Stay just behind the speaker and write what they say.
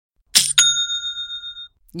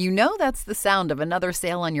You know that's the sound of another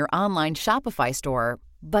sale on your online Shopify store.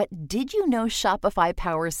 But did you know Shopify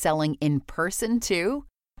powers selling in person too?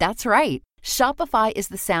 That's right. Shopify is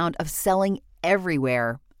the sound of selling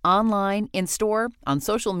everywhere. Online, in-store, on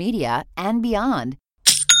social media, and beyond.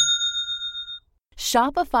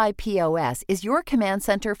 Shopify POS is your command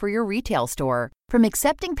center for your retail store. From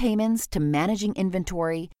accepting payments to managing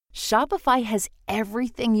inventory, Shopify has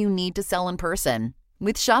everything you need to sell in person.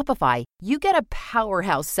 With Shopify, you get a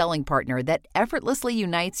powerhouse selling partner that effortlessly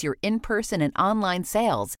unites your in-person and online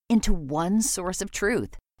sales into one source of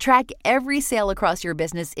truth. Track every sale across your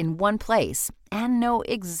business in one place and know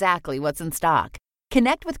exactly what's in stock.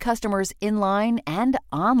 Connect with customers in-line and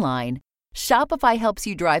online. Shopify helps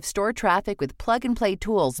you drive store traffic with plug-and-play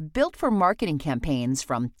tools built for marketing campaigns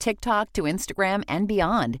from TikTok to Instagram and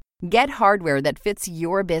beyond. Get hardware that fits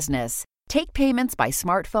your business. Take payments by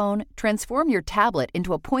smartphone, transform your tablet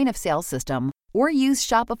into a point-of-sale system, or use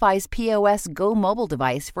Shopify's POS Go mobile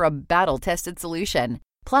device for a battle-tested solution.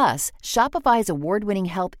 Plus, Shopify's award-winning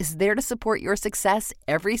help is there to support your success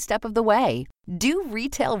every step of the way. Do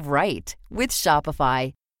retail right with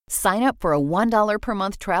Shopify. Sign up for a $1 per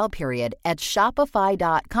month trial period at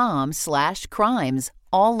shopify.com/crimes,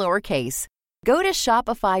 all lowercase. Go to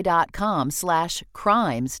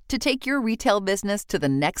shopify.com/crimes to take your retail business to the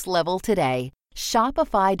next level today.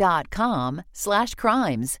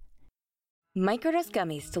 Shopify.com/crimes. Microdose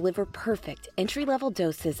gummies deliver perfect entry-level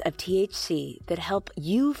doses of THC that help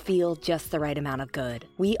you feel just the right amount of good.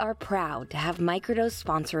 We are proud to have Microdose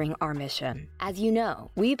sponsoring our mission. As you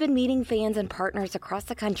know, we've been meeting fans and partners across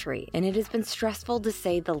the country, and it has been stressful to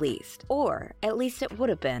say the least. Or at least it would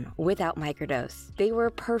have been without Microdose. They were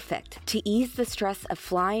perfect to ease the stress of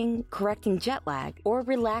flying, correcting jet lag, or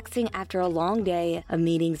relaxing after a long day of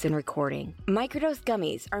meetings and recording. Microdose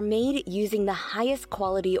gummies are made using the highest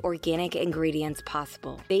quality organic ingredients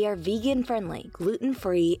possible. They are vegan-friendly,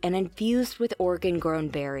 gluten-free, and infused with Oregon-grown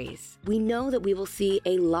berries. We know that we will see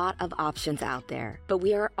a lot of options out there, but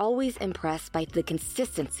we are always impressed by the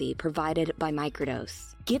consistency provided by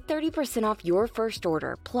Microdose. Get 30% off your first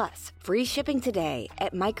order, plus free shipping today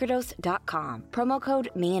at microdose.com. Promo code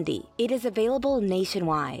MANDY. It is available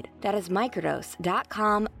nationwide. That is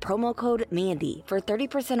microdose.com, promo code MANDY for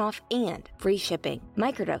 30% off and free shipping.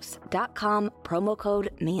 Microdose.com, promo code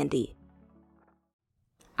MANDY.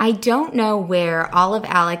 I don't know where all of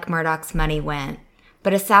Alec Murdaugh's money went,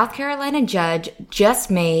 but a South Carolina judge just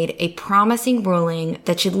made a promising ruling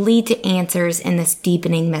that should lead to answers in this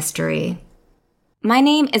deepening mystery. My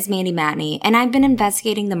name is Mandy Matney, and I've been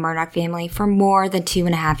investigating the Murdaugh family for more than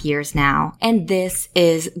 2.5 years now, and this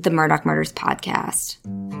is the Murdaugh Murders Podcast.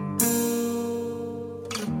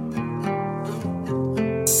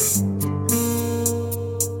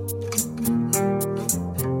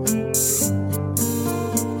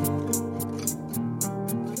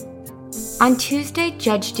 On Tuesday,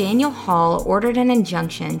 Judge Daniel Hall ordered an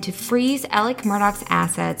injunction to freeze Alec Murdaugh's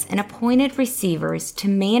assets and appointed receivers to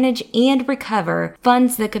manage and recover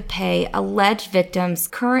funds that could pay alleged victims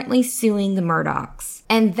currently suing the Murdaughs.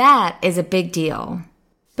 And that is a big deal.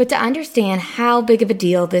 But to understand how big of a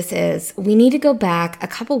deal this is, we need to go back a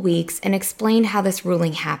couple weeks and explain how this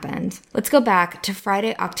ruling happened. Let's go back to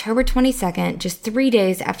Friday, October 22nd, just 3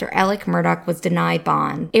 days after Alec Murdaugh was denied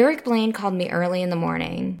bond. Eric Blaine called me early in the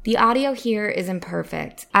morning. The audio here is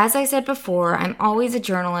imperfect. As I said before, I'm always a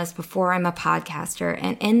journalist before I'm a podcaster,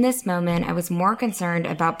 and in this moment, I was more concerned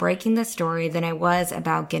about breaking the story than I was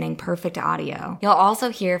about getting perfect audio. You'll also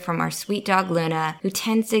hear from our sweet dog Luna, who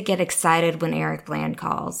tends to get excited when Eric Blaine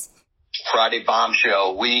calls. Friday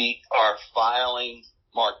bombshell. We are filing.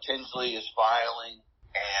 Mark Tinsley is filing,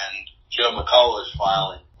 and Joe McCullough is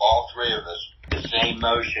filing. All three of us, the same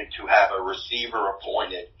motion to have a receiver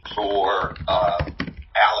appointed for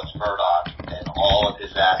Alex Murdaugh and all of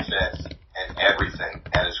his assets and everything.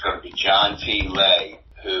 And it's going to be John T. Lay,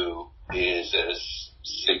 who is a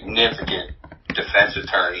significant defense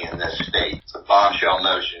attorney in this state. It's a bombshell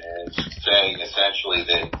motion, and it's saying essentially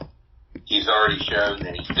that he's already shown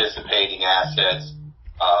that he's dissipating assets.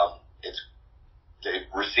 The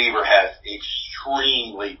receiver has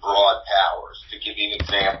extremely broad powers. To give you an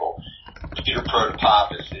example, Peter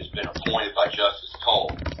Protopopoulos has been appointed by Justice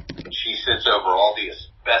Toll. She sits over all the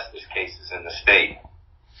asbestos cases in the state.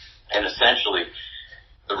 And essentially,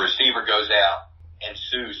 the receiver goes out and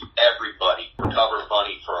sues everybody, recover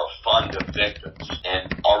money for a fund of victims.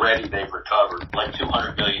 And already they've recovered like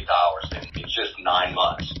 $200 million in just 9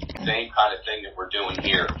 months. Same kind of thing that we're doing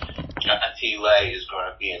here. John T. Lay is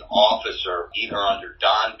going to be an officer either under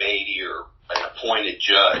Don Beatty or an appointed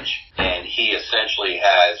judge, and he essentially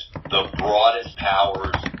has the broadest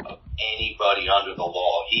powers of anybody under the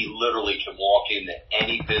law. He literally can walk into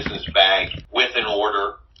any business bank with an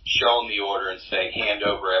order, show him the order, and say, hand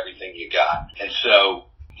over everything you got. And so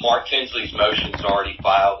Mark Tinsley's motion's already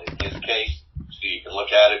filed in his case, so you can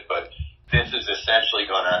look at it, but this is essentially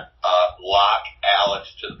going to lock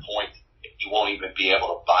Alex to the point that he won't even be able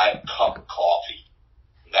to buy a cup of coffee.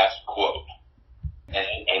 That's a quote.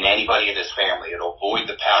 And anybody in his family. It'll void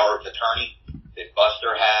the power of attorney that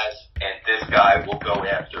Buster has, and this guy will go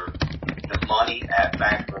after the money at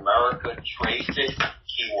Bank of America, trace it.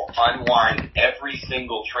 He will unwind every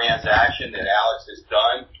single transaction that Alex has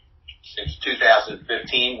done since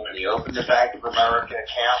 2015 when he opened the Bank of America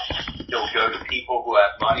account. He'll go to people who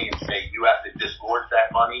have money and say, you have to disgorge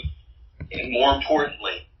that money. And more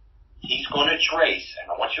importantly, he's going to trace,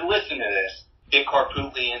 and I want you to listen to this, Dick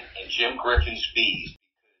Harpootlian and Jim Griffin's fees.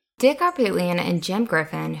 Dick Harpootlian and Jim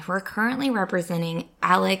Griffin, who are currently representing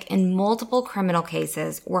Alec in multiple criminal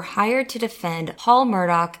cases, were hired to defend Paul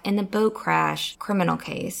Murdaugh in the boat crash criminal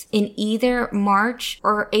case in either March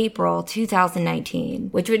or April 2019,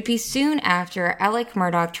 which would be soon after Alec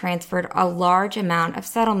Murdaugh transferred a large amount of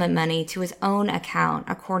settlement money to his own account,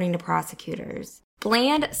 according to prosecutors.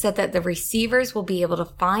 Bland said that the receivers will be able to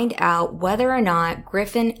find out whether or not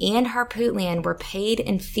Griffin and Harpootlian were paid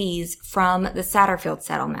in fees from the Satterfield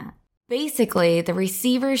settlement. Basically, the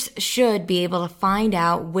receivers should be able to find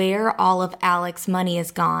out where all of Alec's money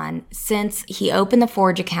is gone since he opened the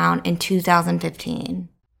Forge account in 2015.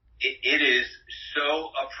 It is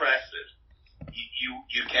so oppressive.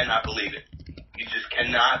 You cannot believe it. You just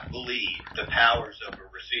cannot believe the powers of a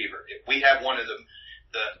receiver. If we have one of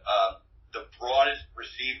the broadest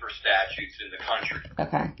receiver statutes in the country.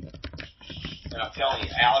 Okay. And I'm telling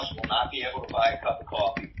you, Alex will not be able to buy a cup of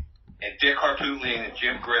coffee. And Dick Harpootlian and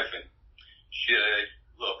Jim Griffin should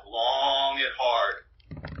look long and hard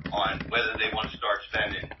on whether they want to start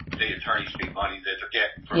spending the attorney's fee money that they're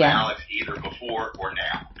getting from Alex either before or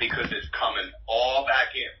now. Because it's coming all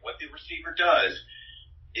back in. What the receiver does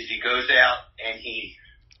is he goes out and he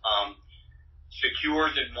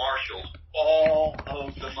secures and marshals all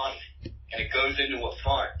of the money. And it goes into a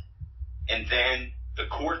fund. And then the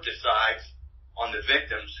court decides on the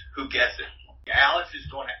victims who gets it. Alex is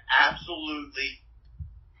going to absolutely,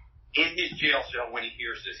 in his jail cell when he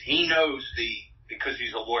hears this, he knows because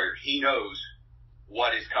he's a lawyer, he knows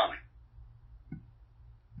what is coming.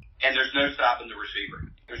 And there's no stopping the receiver.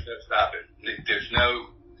 There's no stopping.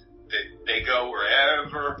 They go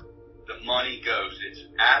wherever the money goes. It's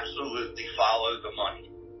absolutely follow the money.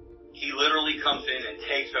 He literally comes in and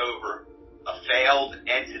takes over a failed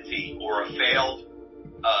entity or a failed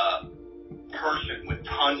person with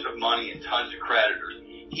tons of money and tons of creditors.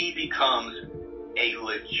 He becomes a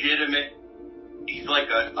legitimate. He's like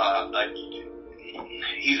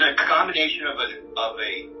he's a combination of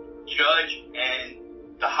a judge and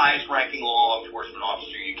the highest ranking law enforcement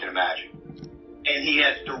officer you can imagine. And he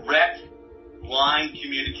has direct line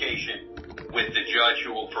communication with the judge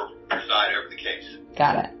who will preside over the case.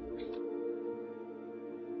 Got it.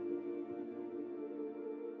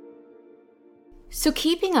 So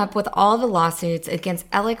keeping up with all the lawsuits against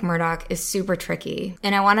Alec Murdaugh is super tricky,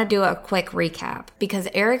 and I want to do a quick recap because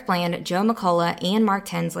Eric Bland, Joe McCullough, and Mark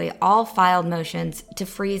Tinsley all filed motions to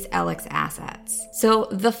freeze Alec's assets. So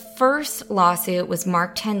the first lawsuit was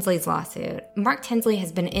Mark Tinsley's lawsuit. Mark Tinsley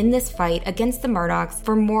has been in this fight against the Murdaughs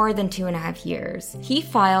for more than 2.5 years. He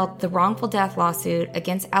filed the wrongful death lawsuit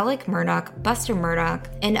against Alec Murdaugh, Buster Murdaugh,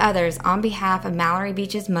 and others on behalf of Mallory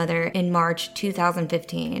Beach's mother in March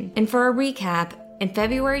 2015. And for a recap, in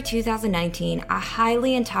February 2019, a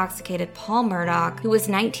highly intoxicated Paul Murdaugh, who was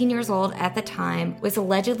 19 years old at the time, was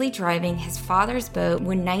allegedly driving his father's boat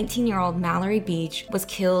when 19-year-old Mallory Beach was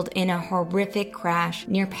killed in a horrific crash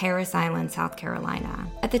near Parris Island, South Carolina.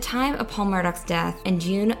 At the time of Paul Murdaugh's death, in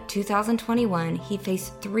June 2021, he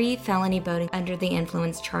faced 3 felony boating under the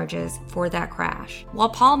influence charges for that crash. While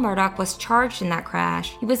Paul Murdaugh was charged in that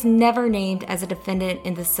crash, he was never named as a defendant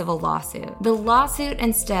in the civil lawsuit. The lawsuit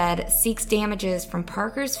instead seeks damages from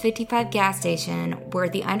Parker's 55 gas station, where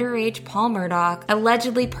the underage Paul Murdaugh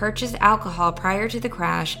allegedly purchased alcohol prior to the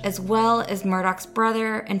crash, as well as Murdaugh's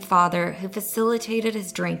brother and father who facilitated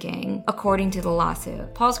his drinking, according to the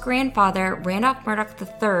lawsuit. Paul's grandfather, Randolph Murdaugh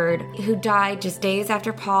III, who died just days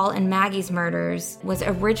after Paul and Maggie's murders, was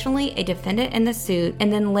originally a defendant in the suit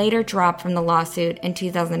and then later dropped from the lawsuit in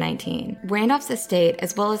 2019. Randolph's estate,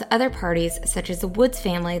 as well as other parties such as the Woods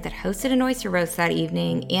family that hosted an oyster roast that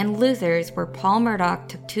evening, and Luther's, where Paul Murdaugh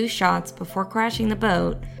took 2 shots before crashing the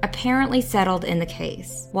boat, apparently settled in the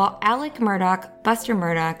case, while Alec Murdaugh, Buster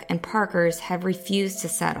Murdaugh, and Parkers have refused to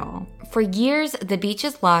settle. For years, the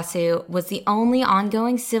Beaches lawsuit was the only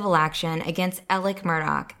ongoing civil action against Alec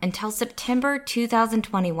Murdaugh until September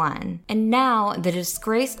 2021, and now the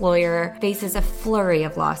disgraced lawyer faces a flurry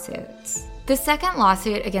of lawsuits. The second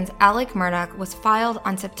lawsuit against Alec Murdaugh was filed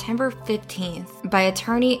on September 15th by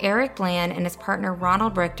attorney Eric Bland and his partner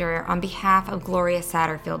Ronald Richter on behalf of Gloria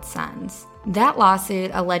Satterfield's sons. That lawsuit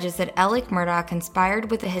alleges that Alec Murdaugh conspired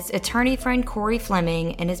with his attorney friend Corey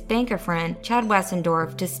Fleming and his banker friend Chad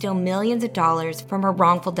Westendorf to steal millions of dollars from a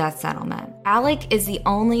wrongful death settlement. Alec is the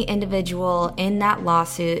only individual in that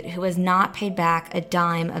lawsuit who has not paid back a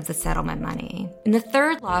dime of the settlement money. And the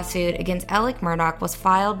third lawsuit against Alec Murdaugh was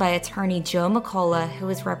filed by attorney Joe McCullough, who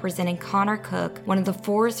is representing Connor Cook, one of the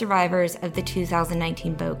 4 survivors of the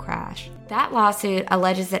 2019 boat crash. That lawsuit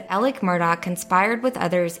alleges that Alec Murdaugh conspired with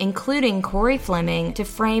others, including Corey Fleming, to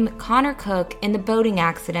frame Connor Cook in the boating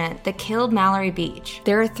accident that killed Mallory Beach.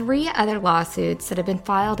 There are 3 other lawsuits that have been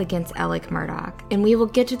filed against Alec Murdaugh, and we will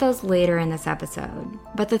get to those later in this episode.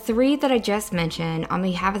 But the 3 that I just mentioned on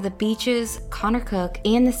behalf of the Beaches, Connor Cook,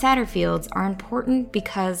 and the Satterfields are important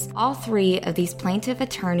because all 3 of these plaintiff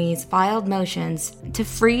attorneys filed motions to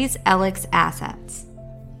freeze Alec's assets.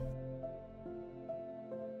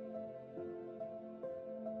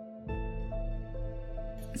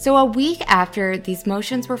 So a week after these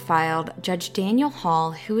motions were filed, Judge Daniel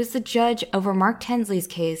Hall, who is the judge over Mark Tinsley's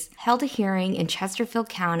case, held a hearing in Chesterfield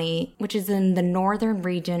County, which is in the northern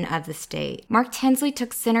region of the state. Mark Tinsley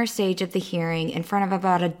took center stage of the hearing in front of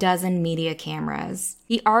about a dozen media cameras.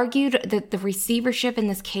 He argued that the receivership in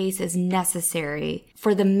this case is necessary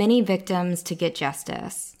for the many victims to get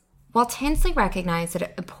justice. While Tinsley recognized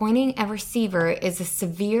that appointing a receiver is a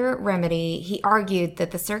severe remedy, he argued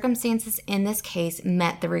that the circumstances in this case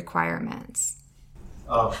met the requirements.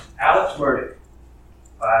 Alex Murdaugh,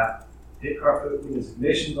 by Dick Carpethian's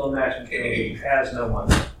admissions on national television, has no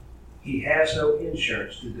money. He has no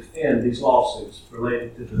insurance to defend these lawsuits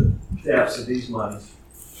related to the thefts of these monies.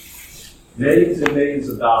 Millions and millions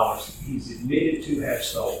of dollars he's admitted to have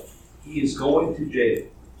stolen. He is going to jail.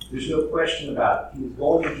 There's no question about it. He is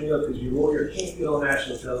going to jail because your lawyer can't get on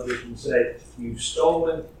national television and say, you've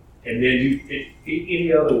stolen, and then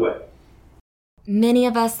any other way. Many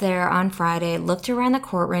of us there on Friday looked around the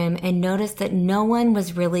courtroom and noticed that no one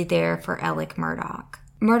was really there for Alec Murdaugh.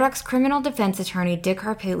 Murdaugh's criminal defense attorney, Dick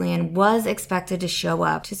Harpootlian, was expected to show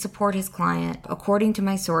up to support his client, according to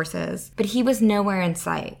my sources, but he was nowhere in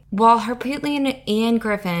sight. While Harpootlian and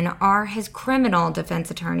Griffin are his criminal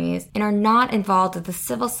defense attorneys and are not involved with the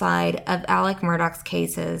civil side of Alec Murdaugh's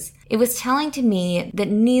cases, it was telling to me that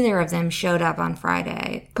neither of them showed up on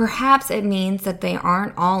Friday. Perhaps it means that they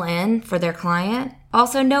aren't all in for their client.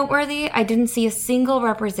 Also noteworthy, I didn't see a single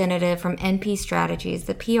representative from NP Strategies,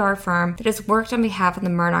 the PR firm that has worked on behalf of the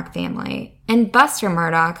Murdaugh family. And Buster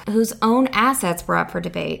Murdaugh, whose own assets were up for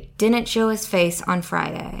debate, didn't show his face on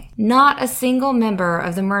Friday. Not a single member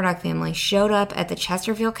of the Murdaugh family showed up at the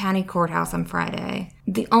Chesterfield County Courthouse on Friday.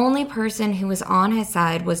 The only person who was on his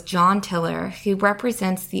side was John Tiller, who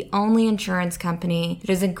represents the only insurance company that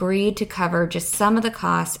has agreed to cover just some of the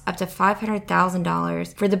costs, up to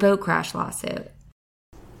 $500,000, for the boat crash lawsuit.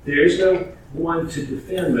 There is no one to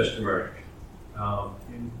defend Mr. Murdaugh.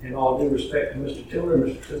 In all due respect to Mr. Tiller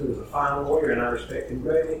is a fine lawyer, and I respect him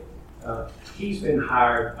greatly. He's been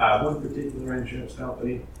hired by one particular insurance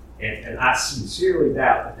company, and I sincerely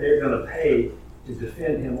doubt that they're going to pay to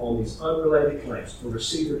defend him on these unrelated claims. A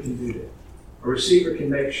receiver can do that. A receiver can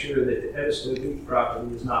make sure that the Edison Beach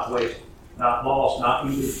property is not wasted, not lost, not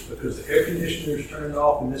either because the air conditioner is turned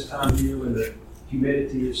off in this time of year when the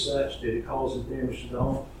humidity is such that it causes damage to the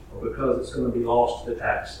home, or because it's going to be lost to the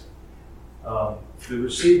tax. The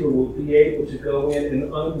receiver will be able to go in and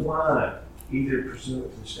unwind, either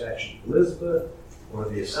pursuant to the statute of Elizabeth or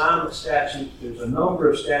the assignment statute. There's a number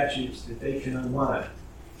of statutes that they can unwind.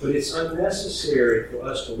 But it's unnecessary for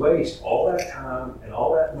us to waste all that time and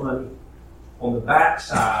all that money on the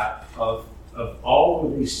backside of all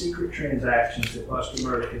of these secret transactions that Buster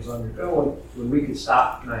Murdaugh is undergoing when we could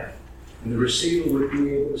stop now. And the receiver would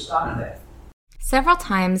be able to stop that. Several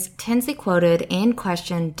times, Tinsley quoted and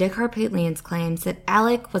questioned Dick Harpootlian's claims that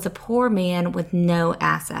Alec was a poor man with no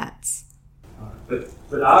assets.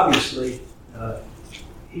 But obviously,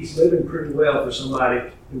 he's living pretty well for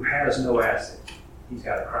somebody who has no assets. He's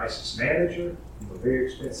got a crisis manager from a very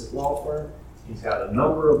expensive law firm. He's got a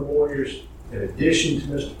number of lawyers in addition to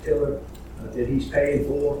Mr. Tiller that he's paying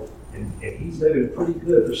for. And he's living pretty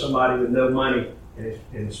good for somebody with no money and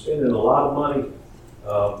is spending a lot of money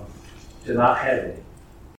to not have any.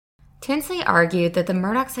 Tinsley argued that the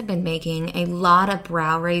Murdaughs had been making a lot of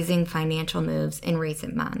brow-raising financial moves in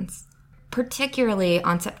recent months. Particularly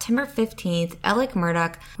on September 15th, Alec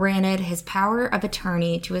Murdaugh granted his power of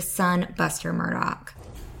attorney to his son, Buster Murdaugh.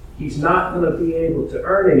 He's not going to be able to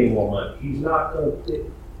earn any more money. He's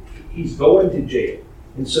going to jail.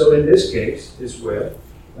 And so in this case as well,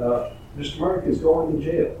 Mr. Murdaugh is going to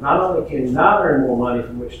jail. Not only can he not earn more money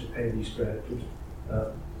from which to pay these creditors,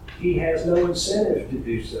 he has no incentive to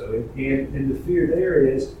do so. And the fear there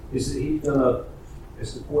is that he's going to,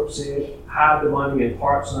 as the court said, hide the money in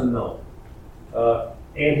parts unknown.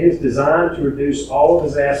 And his design to reduce all of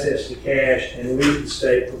his assets to cash and leave the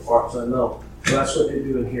state for parts unknown. So that's what they're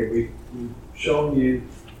doing here. We've shown you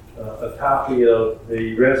a copy of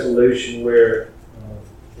the resolution where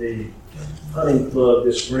the hunting club,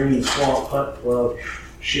 this Green Swamp Hunt Club,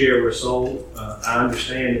 share was sold. I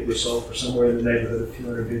understand it was sold for somewhere in the neighborhood of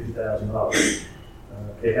 $250,000.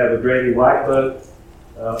 They have a Grady White boat,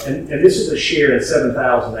 and this is a share in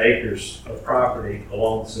 7,000 acres of property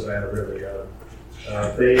along the Savannah River.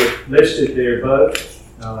 They have listed their boat.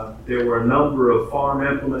 There were a number of farm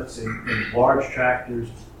implements and large tractors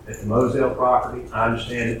at the Moselle property. I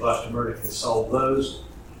understand that Buster Murdaugh has sold those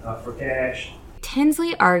for cash.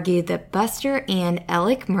 Tinsley argued that Buster and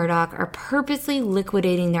Alec Murdaugh are purposely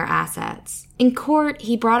liquidating their assets. In court,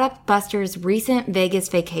 he brought up Buster's recent Vegas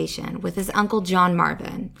vacation with his uncle John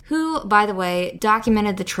Marvin, who, by the way,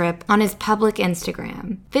 documented the trip on his public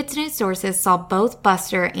Instagram. FITSNews sources saw both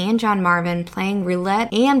Buster and John Marvin playing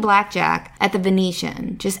roulette and blackjack at the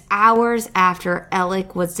Venetian just hours after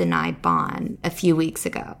Alec was denied bond a few weeks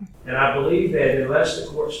ago. And I believe that unless the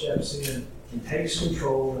court steps in and takes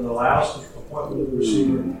control and allows the appointment of the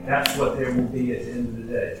receiver, that's what there will be at the end of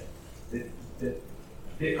the day. That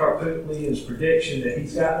Dick Harpootlian's prediction that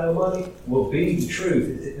he's got no money will be the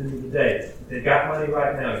truth at the end of the day. They've got money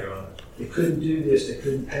right now, Your Honor. They couldn't do this. They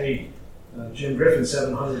couldn't pay Jim Griffin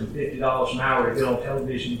 $750 an hour to get on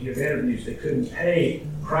television and give interviews. They couldn't pay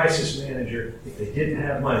crisis manager if they didn't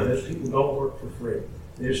have money. Those people don't work for free.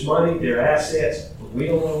 There's money, there are assets, but we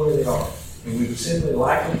don't know where they are. And we would simply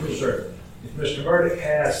like to preserve them. If Mr. Murdaugh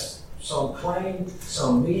has some claim,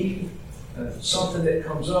 some need, something that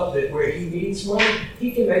comes up that where he needs money,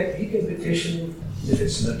 he can petition if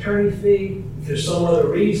it's an attorney fee, if there's some other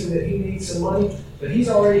reason that he needs some money, but he's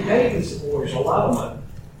already paid his lawyers a lot of money.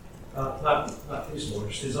 Not his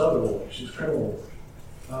lawyers, his other lawyers, his criminal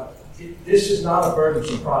lawyers. This is not a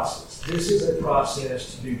burdensome process. This is a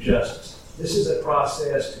process to do justice. This is a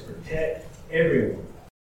process to protect everyone.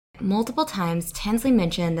 Multiple times, Tinsley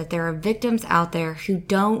mentioned that there are victims out there who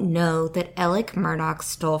don't know that Alec Murdaugh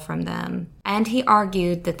stole from them. And he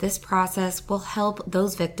argued that this process will help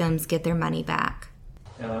those victims get their money back.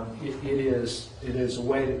 It is a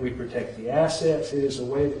way that we protect the assets. It is a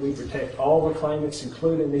way that we protect all the claimants,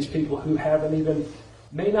 including these people who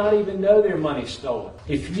may not even know their money stolen.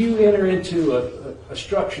 If you enter into a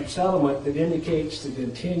structured settlement that indicates that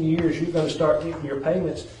in 10 years you're going to start getting your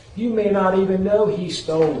payments, you may not even know he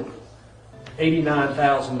stole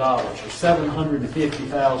 $89,000 or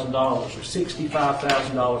 $750,000 or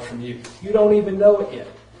 $65,000 from you. You don't even know it yet,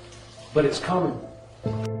 but it's coming.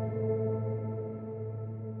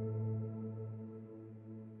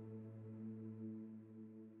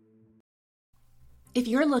 If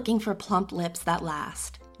you're looking for plump lips that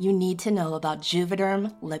last, you need to know about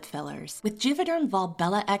Juvederm lip fillers. With Juvederm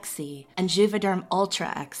Volbella XC and Juvederm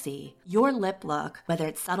Ultra XC, your lip look, whether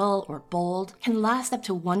it's subtle or bold, can last up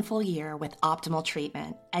to 1 full year with optimal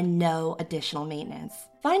treatment and no additional maintenance.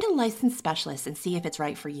 Find a licensed specialist and see if it's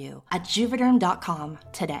right for you at Juvederm.com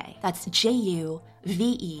today. That's JUVEDERM.com.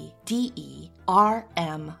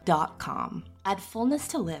 Add fullness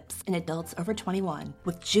to lips in adults over 21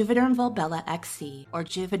 with Juvederm Volbella XC or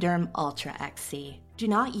Juvederm Ultra XC. Do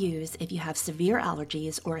not use if you have severe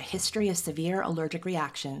allergies or a history of severe allergic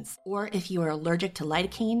reactions, or if you are allergic to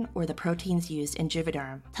lidocaine or the proteins used in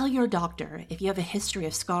Juvederm. Tell your doctor if you have a history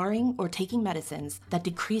of scarring or taking medicines that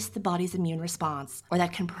decrease the body's immune response or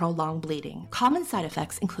that can prolong bleeding. Common side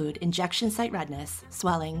effects include injection site redness,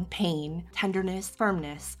 swelling, pain, tenderness,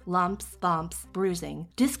 firmness, lumps, bumps, bruising,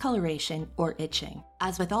 discoloration, or itching.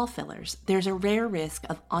 As with all fillers, there's a rare risk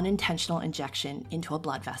of unintentional injection into a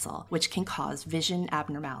blood vessel, which can cause vision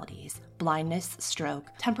abnormalities, blindness, stroke,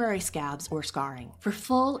 temporary scabs, or scarring. For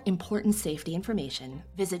full, important safety information,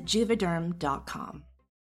 visit Juvederm.com.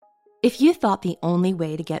 If you thought the only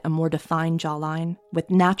way to get a more defined jawline with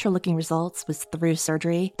natural-looking results was through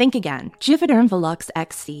surgery, think again. Juvederm Volux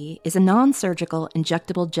XC is a non-surgical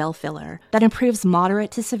injectable gel filler that improves moderate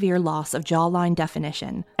to severe loss of jawline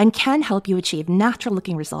definition and can help you achieve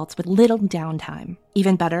natural-looking results with little downtime.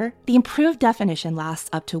 Even better, the improved definition lasts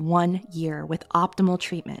up to 1 year with optimal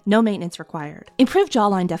treatment, no maintenance required. Improve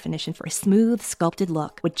jawline definition for a smooth, sculpted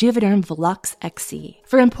look with Juvederm Volux XC.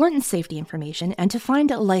 For important safety information and to find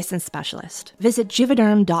a licensed specialist, visit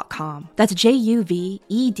Juvederm.com. That's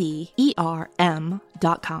JUVEDERM.com.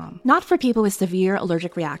 Not for people with severe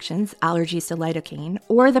allergic reactions, allergies to lidocaine,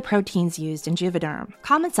 or the proteins used in Juvederm.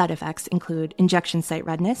 Common side effects include injection site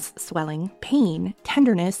redness, swelling, pain,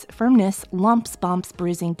 tenderness, firmness, lumps, bumps,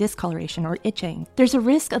 bruising, discoloration, or itching. There's a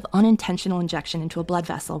risk of unintentional injection into a blood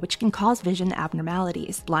vessel, which can cause vision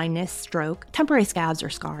abnormalities, blindness, stroke, temporary scabs, or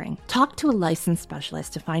scarring. Talk to a licensed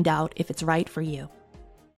specialist to find out if it's right for you.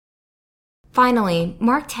 Finally,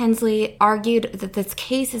 Mark Tensley argued that this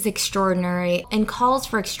case is extraordinary and calls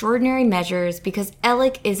for extraordinary measures because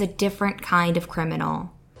Ellick is a different kind of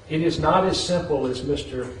criminal. It is not as simple as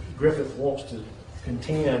Mr. Griffith wants to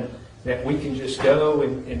contend that we can just go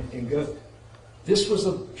and go. This was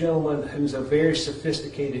a gentleman who's a very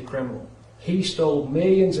sophisticated criminal. He stole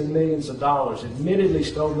millions and millions of dollars, admittedly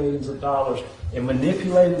stole millions of dollars, and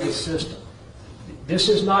manipulated the system. This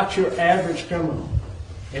is not your average criminal.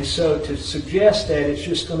 And so to suggest that it's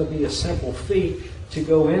just going to be a simple feat to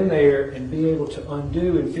go in there and be able to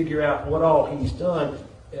undo and figure out what all he's done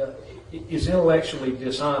is intellectually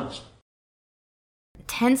dishonest.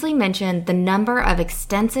 Tensley mentioned the number of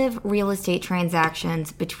extensive real estate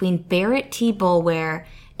transactions between Barrett T. Boulware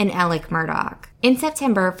and Alec Murdaugh. In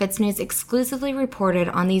September, FITSNews exclusively reported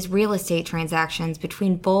on these real estate transactions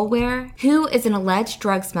between Boulware, who is an alleged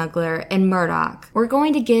drug smuggler, and Murdaugh. We're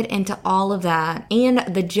going to get into all of that and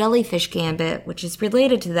the jellyfish gambit, which is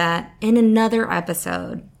related to that, in another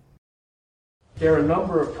episode. There are a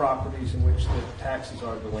number of properties in which the taxes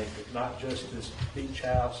are delinquent, not just this beach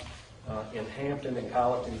house in Hampton and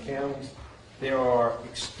Colleton counties. There are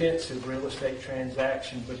extensive real estate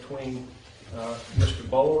transactions between Mr.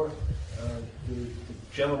 Boulware, the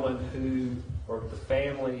gentleman who, or the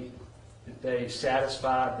family that they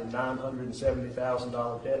satisfied the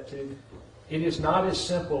 $970,000 debt to. It is not as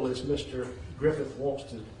simple as Mr. Griffith wants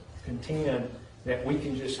to contend that we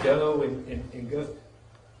can just go and go.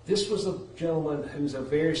 This was a gentleman who's a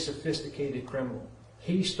very sophisticated criminal.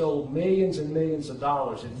 He stole millions and millions of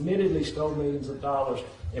dollars, admittedly stole millions of dollars,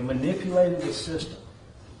 and manipulated the system.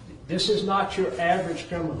 This is not your average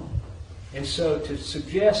criminal. And so to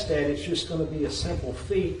suggest that it's just going to be a simple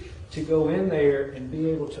feat to go in there and be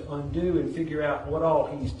able to undo and figure out what all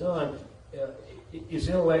he's done is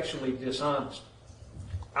intellectually dishonest.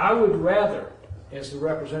 I would rather, as the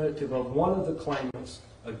representative of one of the claimants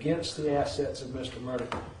against the assets of Mr.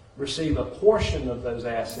 Murdaugh, receive a portion of those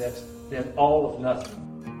assets than all of nothing.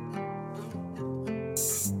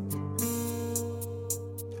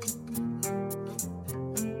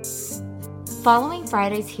 Following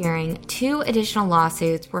Friday's hearing, 2 additional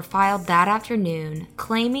lawsuits were filed that afternoon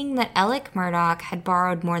claiming that Alec Murdaugh had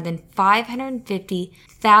borrowed more than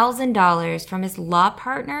 $550,000 from his law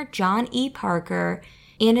partner John E. Parker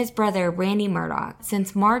and his brother Randy Murdaugh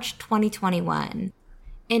since March 2021.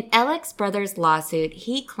 In Alec's brother's lawsuit,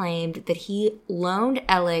 he claimed that he loaned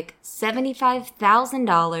Alec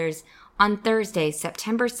 $75,000 on Thursday,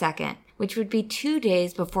 September 2nd, which would be 2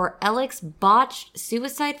 days before Alec's botched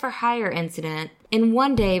suicide for hire incident and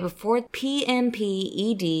 1 day before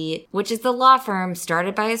PMPED, which is the law firm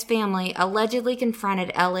started by his family, allegedly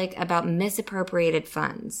confronted Alec about misappropriated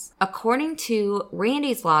funds. According to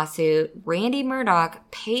Randy's lawsuit, Randy Murdaugh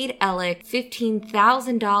paid Alec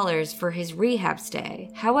 $15,000 for his rehab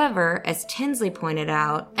stay. However, as Tinsley pointed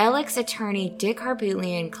out, Alec's attorney Dick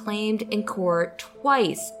Harbootlian claimed in court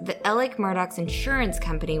twice that Alec Murdaugh's insurance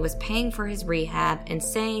company was paying for his rehab and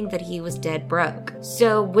saying that he was dead broke.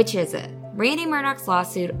 So which is it? Randy Murdaugh's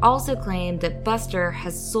lawsuit also claimed that Buster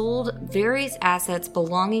has sold various assets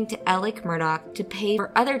belonging to Alec Murdaugh to pay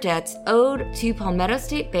for other debts owed to Palmetto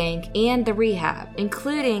State Bank and the rehab,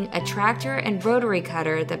 including a tractor and rotary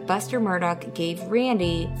cutter that Buster Murdaugh gave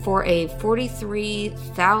Randy for a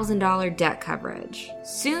 $43,000 debt coverage.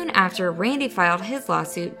 Soon after Randy filed his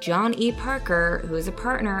lawsuit, John E. Parker, who is a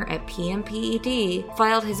partner at PMPED,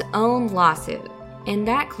 filed his own lawsuit. And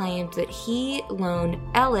that claimed that he loaned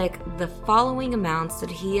Alec the following amounts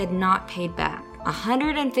that he had not paid back.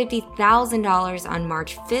 $150,000 on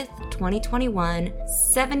March 5th, 2021,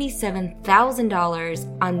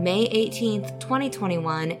 $77,000 on May 18th,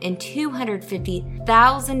 2021, and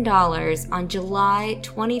 $250,000 on July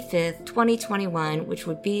 25th, 2021, which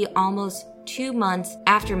would be almost 2 months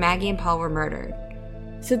after Maggie and Paul were murdered.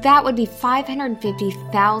 So that would be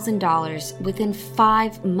 $550,000 within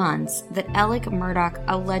 5 months that Alec Murdaugh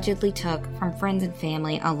allegedly took from friends and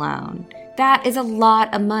family alone. That is a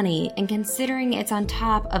lot of money, and considering it's on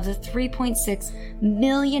top of the $3.6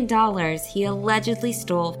 million he allegedly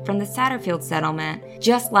stole from the Satterfield settlement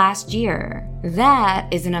just last year. That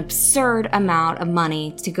is an absurd amount of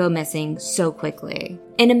money to go missing so quickly.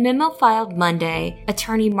 In a memo filed Monday,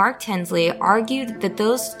 attorney Mark Tinsley argued that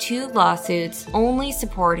those 2 lawsuits only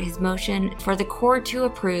support his motion for the court to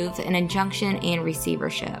approve an injunction and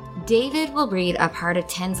receivership. David will read a part of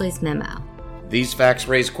Tinsley's memo. These facts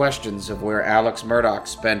raise questions of where Alex Murdaugh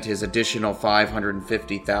spent his additional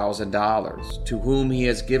 $550,000, to whom he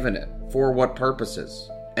has given it, for what purposes,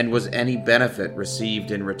 and was any benefit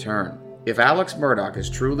received in return. If Alex Murdaugh is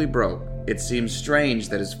truly broke, it seems strange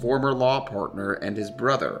that his former law partner and his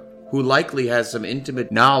brother, who likely has some intimate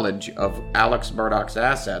knowledge of Alex Murdaugh's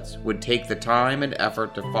assets, would take the time and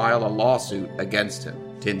effort to file a lawsuit against him,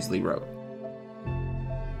 Tinsley wrote.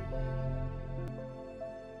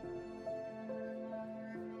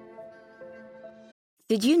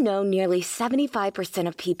 Did you know nearly 75%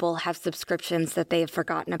 of people have subscriptions that they have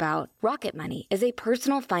forgotten about? Rocket Money is a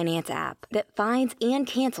personal finance app that finds and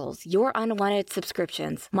cancels your unwanted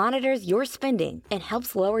subscriptions, monitors your spending, and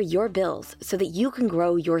helps lower your bills so that you can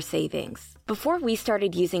grow your savings. Before we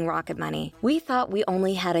started using Rocket Money, we thought we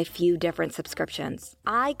only had a few different subscriptions.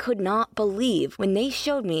 I could not believe when they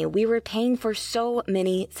showed me we were paying for so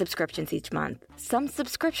many subscriptions each month. Some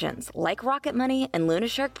subscriptions, like Rocket Money and Luna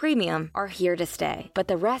Shark Premium, are here to stay, but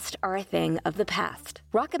the rest are a thing of the past.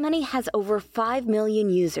 Rocket Money has over 5 million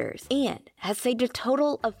users and has saved a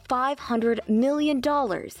total of $500 million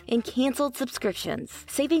in canceled subscriptions,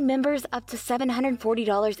 saving members up to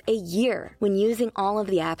 $740 a year when using all of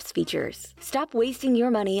the app's features. Stop wasting your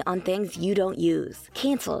money on things you don't use.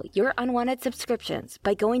 Cancel your unwanted subscriptions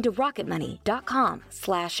by going to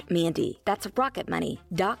rocketmoney.com/Mandy. That's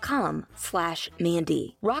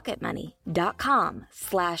rocketmoney.com/Mandy.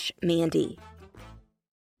 rocketmoney.com/Mandy.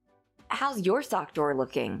 How's your sock drawer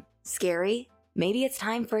looking? Scary? Maybe it's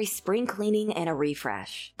time for a spring cleaning and a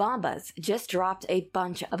refresh. Bombas just dropped a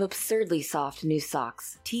bunch of absurdly soft new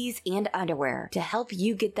socks, tees, and underwear to help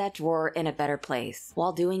you get that drawer in a better place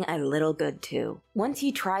while doing a little good too. Once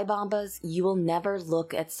you try Bombas, you will never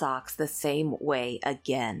look at socks the same way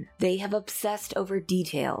again. They have obsessed over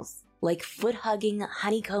details, like foot-hugging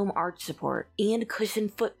honeycomb arch support and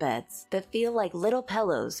cushioned footbeds that feel like little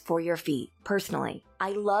pillows for your feet. Personally,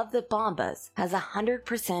 I love that Bombas has a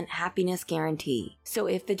 100% happiness guarantee. So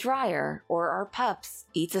if the dryer or our pups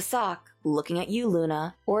eats a sock, looking at you,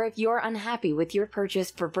 Luna, or if you're unhappy with your purchase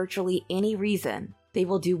for virtually any reason, they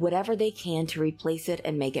will do whatever they can to replace it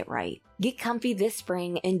and make it right. Get comfy this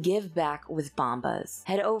spring and give back with Bombas.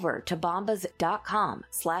 Head over to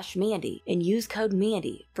bombas.com/Mandy and use code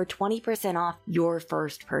Mandy for 20% off your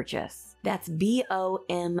first purchase. That's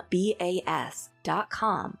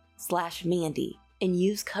BOMBAS.com/Mandy and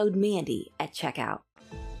use code Mandy at checkout.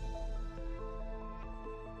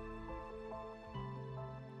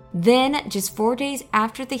 Then, just 4 days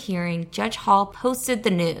after the hearing, Judge Hall posted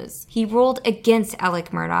the news. He ruled against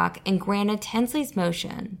Alec Murdaugh and granted Tinsley's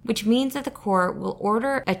motion, which means that the court will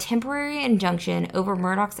order a temporary injunction over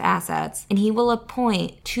Murdaugh's assets, and he will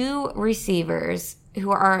appoint 2 receivers who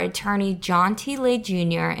are attorney John T. Lay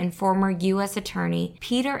Jr. and former U.S. Attorney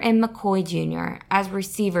Peter M. McCoy Jr. as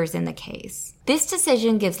receivers in the case. This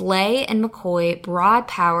decision gives Lay and McCoy broad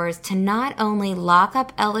powers to not only lock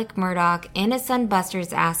up Alec Murdaugh and his son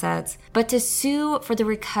Buster's assets, but to sue for the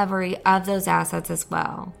recovery of those assets as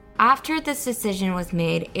well. After this decision was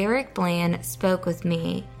made, Eric Bland spoke with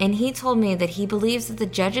me, and he told me that he believes that the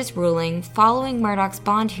judge's ruling following Murdaugh's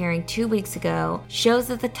bond hearing 2 weeks ago shows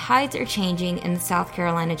that the tides are changing in the South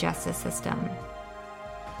Carolina justice system.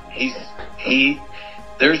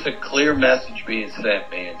 There's a clear message being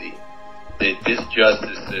sent, Mandy, that this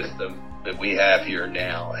justice system that we have here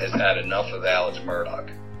now has had enough of Alex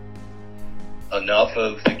Murdaugh. Enough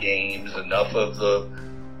of the games, enough of the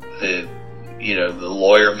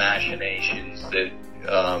lawyer machinations that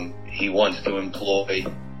he wants to employ.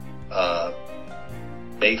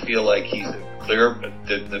 They feel like he's clear.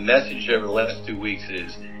 The message over the last 2 weeks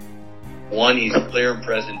is, one, he's clear and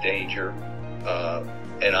present danger,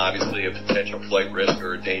 and obviously a potential flight risk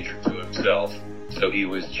or a danger to himself, so he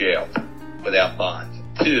was jailed without bond.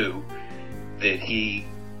 2, that he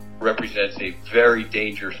represents a very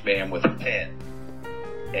dangerous man with a pen.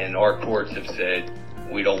 And our courts have said,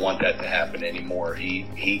 we don't want that to happen anymore.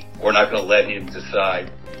 We're not going to let him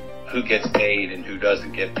decide who gets paid and who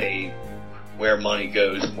doesn't get paid, where money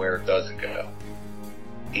goes and where it doesn't go.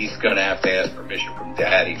 He's going to have to ask permission from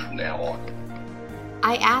Daddy from now on.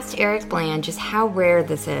 I asked Eric Bland just how rare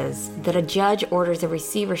this is that a judge orders a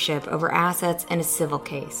receivership over assets in a civil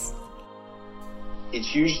case.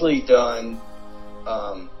 It's usually done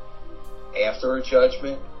after a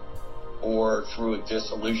judgment or through a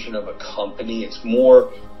dissolution of a company. It's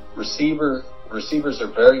more receivers are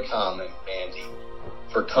very common, Mandy,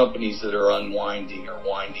 for companies that are unwinding or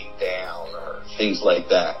winding down or things like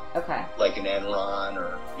that. Okay. Like an Enron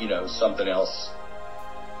or, something else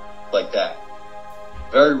like that.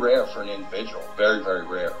 Very rare for an individual. Very, very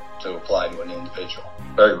rare to apply to an individual.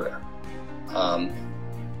 Very rare.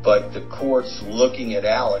 But the court's looking at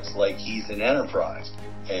Alex like he's an enterprise.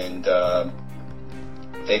 And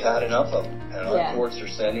they've had enough of him. And our courts are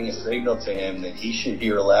sending a signal to him that he should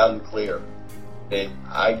hear loud and clear that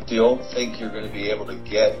I don't think you're going to be able to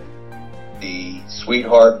get the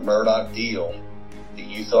sweetheart Murdoch deal that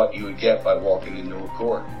you thought you would get by walking into a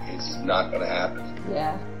court. It's not going to happen.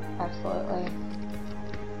 Yeah, absolutely.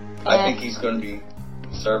 I think he's going to be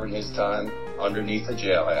serving his time underneath a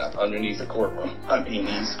jailhouse, underneath a courtroom. I mean,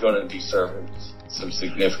 he's going to be serving some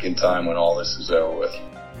significant time when all this is over with.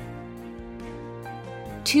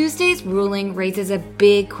 Tuesday's ruling raises a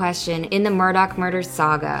big question in the Murdaugh murder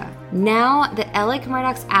saga. Now that Alec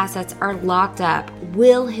Murdaugh's assets are locked up,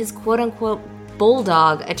 will his quote-unquote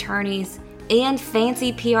bulldog attorneys and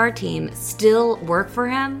fancy PR team still work for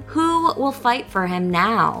him? Who will fight for him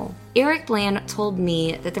now? Eric Bland told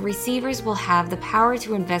me that the receivers will have the power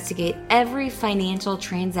to investigate every financial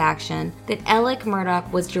transaction that Alec Murdaugh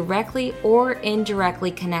was directly or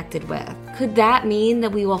indirectly connected with. Could that mean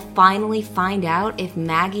that we will finally find out if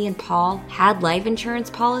Maggie and Paul had life insurance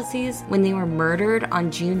policies when they were murdered on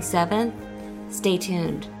June 7th? Stay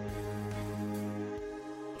tuned.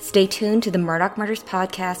 Stay tuned to the Murdaugh Murders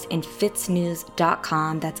podcast and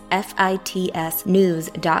fitsnews.com. That's FITS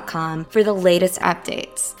news.com for the latest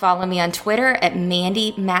updates. Follow me on Twitter at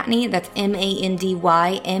Mandy Matney. That's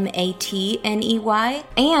MandyMatney.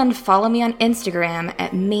 And follow me on Instagram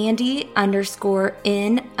at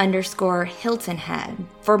Mandy_in_Hilton Head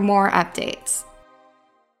for more updates.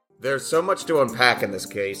 There's so much to unpack in this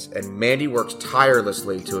case, and Mandy works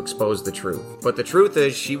tirelessly to expose the truth. But the truth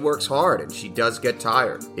is, she works hard, and she does get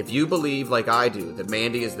tired. If you believe, like I do, that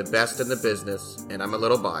Mandy is the best in the business, and I'm a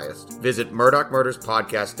little biased, visit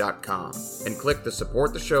MurdochMurdersPodcast.com and click the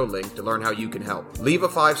Support the Show link to learn how you can help. Leave a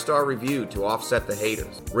 5-star review to offset the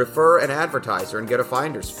haters. Refer an advertiser and get a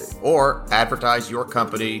finder's fee. Or advertise your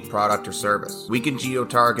company, product, or service. We can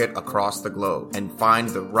geo-target across the globe and find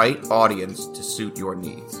the right audience to suit your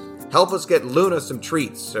needs. Help us get Luna some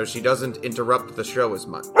treats so she doesn't interrupt the show as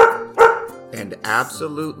much. And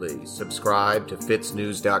absolutely subscribe to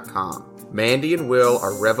fitsnews.com. Mandy and Will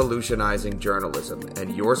are revolutionizing journalism,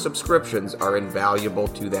 and your subscriptions are invaluable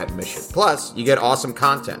to that mission. Plus, you get awesome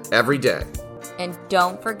content every day. And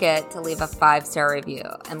don't forget to leave a 5-star review,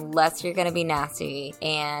 unless you're going to be nasty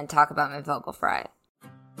and talk about my vocal fry.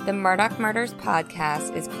 The Murdaugh Murders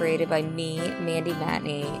podcast is created by me, Mandy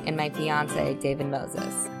Matney, and my fiancé, David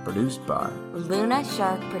Moses. Produced by Luna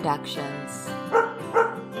Shark Productions.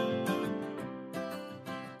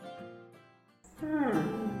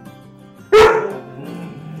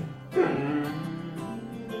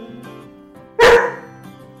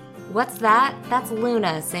 What's that? That's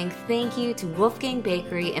Luna saying thank you to Wolfgang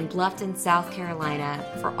Bakery in Bluffton, South Carolina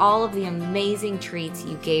for all of the amazing treats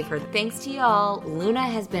you gave her. Thanks to y'all, Luna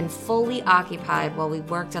has been fully occupied while we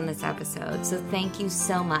worked on this episode, so thank you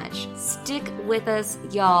so much. Stick with us,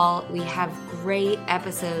 y'all. We have great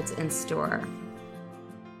episodes in store.